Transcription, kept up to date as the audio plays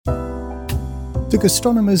The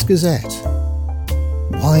Gastronomer's Gazette.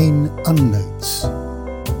 Wine Unnotes.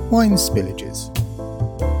 Wine spillages.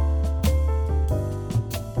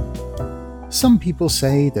 Some people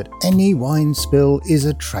say that any wine spill is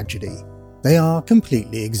a tragedy. They are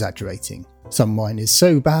completely exaggerating. Some wine is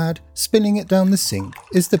so bad, spilling it down the sink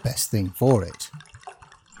is the best thing for it.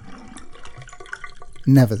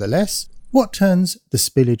 Nevertheless, what turns the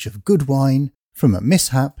spillage of good wine from a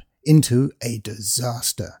mishap into a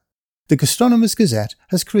disaster? The Gastronomer's Gazette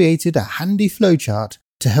has created a handy flowchart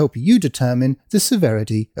to help you determine the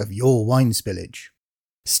severity of your wine spillage.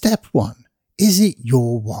 Step 1. Is it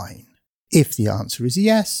your wine? If the answer is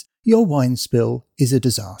yes, your wine spill is a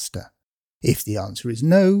disaster. If the answer is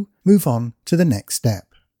no, move on to the next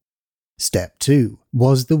step. Step 2.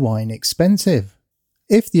 Was the wine expensive?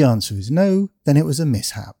 If the answer is no, then it was a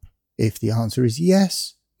mishap. If the answer is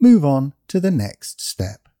yes, move on to the next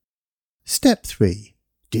step. Step 3.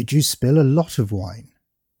 Did you spill a lot of wine?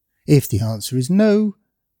 If the answer is no,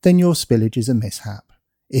 then your spillage is a mishap.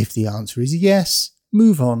 If the answer is yes,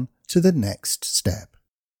 move on to the next step.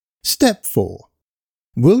 Step 4.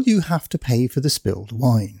 Will you have to pay for the spilled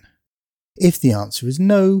wine? If the answer is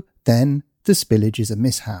no, then the spillage is a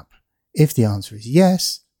mishap. If the answer is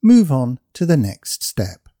yes, move on to the next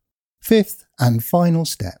step. Fifth and final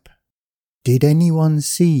step. Did anyone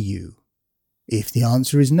see you? If the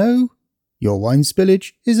answer is no, your wine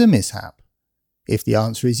spillage is a mishap. If the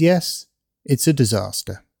answer is yes, it's a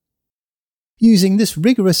disaster. Using this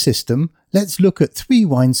rigorous system, let's look at 3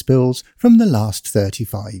 wine spills from the last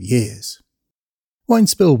 35 years. Wine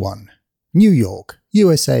spill 1. New York,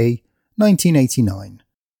 USA, 1989.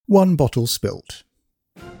 1 bottle spilt.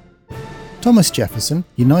 Thomas Jefferson,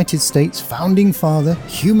 United States founding father,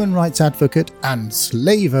 human rights advocate, and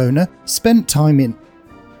slave owner, spent time in...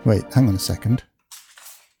 Wait, hang on a second.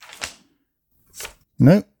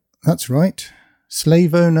 No, that's right.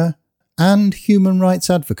 Slave owner and human rights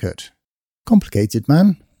advocate. Complicated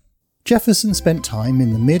man. Jefferson spent time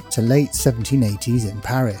in the mid to late 1780s in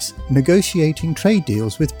Paris, negotiating trade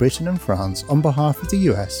deals with Britain and France on behalf of the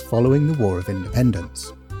US following the War of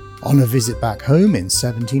Independence. On a visit back home in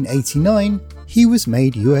 1789, he was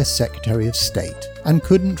made US Secretary of State and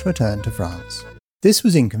couldn't return to France. This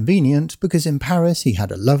was inconvenient because in Paris he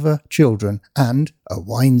had a lover, children, and a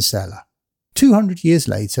wine cellar. 200 years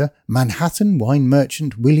later, Manhattan wine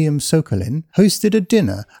merchant William Sokolin hosted a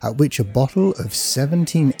dinner at which a bottle of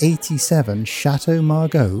 1787 Chateau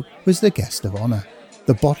Margaux was the guest of honour.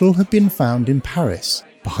 The bottle had been found in Paris,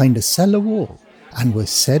 behind a cellar wall, and was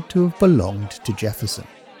said to have belonged to Jefferson.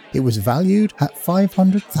 It was valued at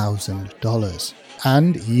 $500,000.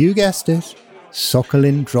 And, you guessed it,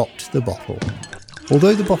 Sokolin dropped the bottle.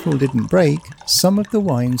 Although the bottle didn't break, some of the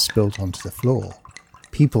wine spilt onto the floor.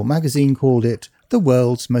 People magazine called it the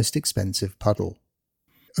world's most expensive puddle.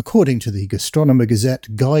 According to the Gastronomer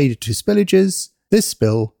Gazette Guide to Spillages, this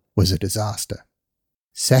spill was a disaster.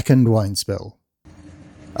 Second wine spill.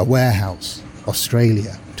 A warehouse,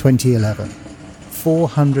 Australia, 2011.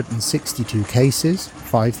 462 cases,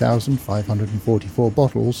 5,544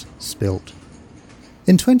 bottles spilt.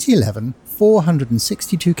 In 2011,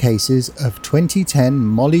 462 cases of 2010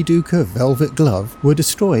 Molly Duca Velvet Glove were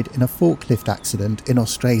destroyed in a forklift accident in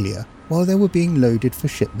Australia while they were being loaded for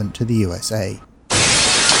shipment to the USA.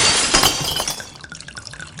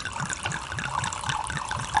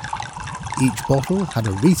 Each bottle had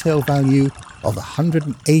a retail value of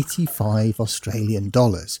 185 Australian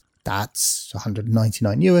dollars. That's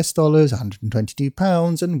 199 US dollars, 122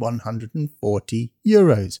 pounds and 140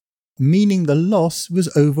 euros. Meaning the loss was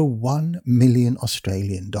over 1 million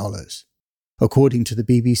Australian dollars. According to the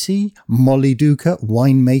BBC, Molly Duca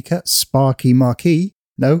winemaker Sparky Marquis,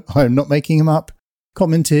 no, I'm not making him up,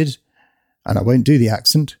 commented, and I won't do the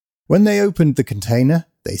accent, when they opened the container,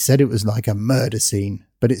 they said it was like a murder scene,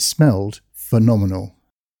 but it smelled phenomenal.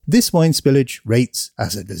 This wine spillage rates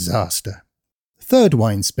as a disaster. Third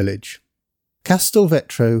wine spillage.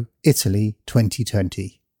 Castelvetro, Italy,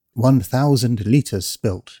 2020. 1,000 litres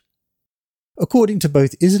spilt. According to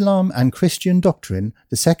both Islam and Christian doctrine,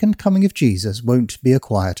 the second coming of Jesus won't be a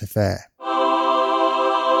quiet affair.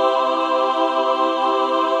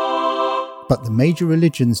 But the major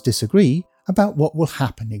religions disagree about what will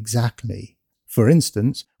happen exactly. For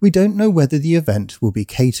instance, we don't know whether the event will be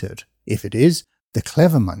catered. If it is, the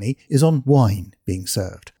clever money is on wine being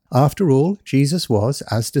served. After all, Jesus was,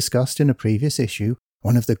 as discussed in a previous issue,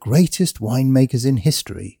 one of the greatest winemakers in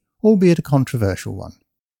history, albeit a controversial one.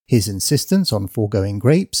 His insistence on foregoing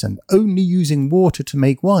grapes and only using water to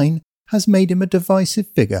make wine has made him a divisive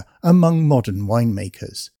figure among modern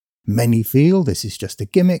winemakers. Many feel this is just a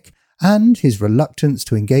gimmick, and his reluctance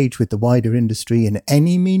to engage with the wider industry in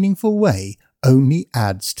any meaningful way only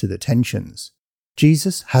adds to the tensions.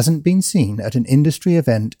 Jesus hasn't been seen at an industry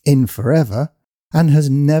event in forever, and has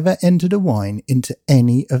never entered a wine into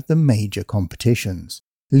any of the major competitions,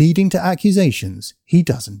 leading to accusations he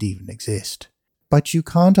doesn't even exist. But you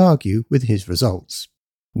can't argue with his results.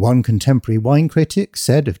 One contemporary wine critic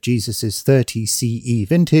said of Jesus' 30 CE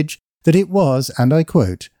vintage that it was, and I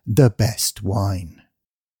quote, the best wine.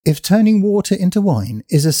 If turning water into wine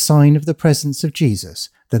is a sign of the presence of Jesus,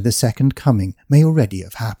 then the second coming may already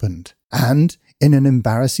have happened. And, in an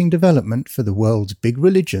embarrassing development for the world's big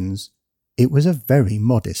religions, it was a very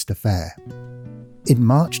modest affair. In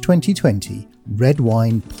March 2020, red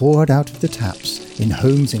wine poured out of the taps in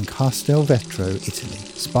homes in Castelvetro, Italy,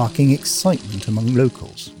 sparking excitement among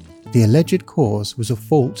locals. The alleged cause was a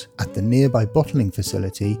fault at the nearby bottling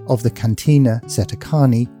facility of the Cantina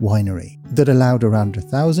Setacani winery that allowed around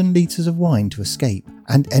 1,000 litres of wine to escape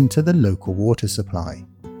and enter the local water supply.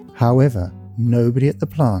 However, nobody at the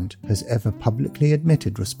plant has ever publicly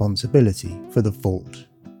admitted responsibility for the fault.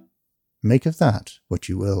 Make of that what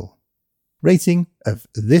you will. Rating of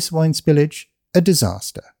this wine spillage, a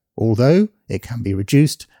disaster, although it can be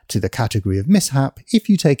reduced to the category of mishap if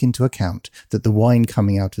you take into account that the wine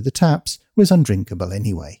coming out of the taps was undrinkable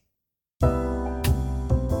anyway.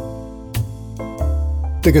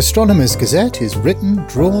 The Gastronomer's Gazette is written,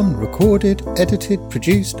 drawn, recorded, edited,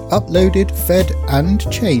 produced, uploaded, fed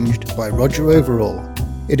and changed by Roger Overall.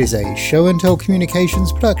 It is a Show and Tell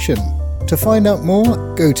Communications production. To find out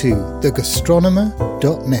more, go to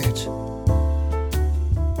thegastronomer.net.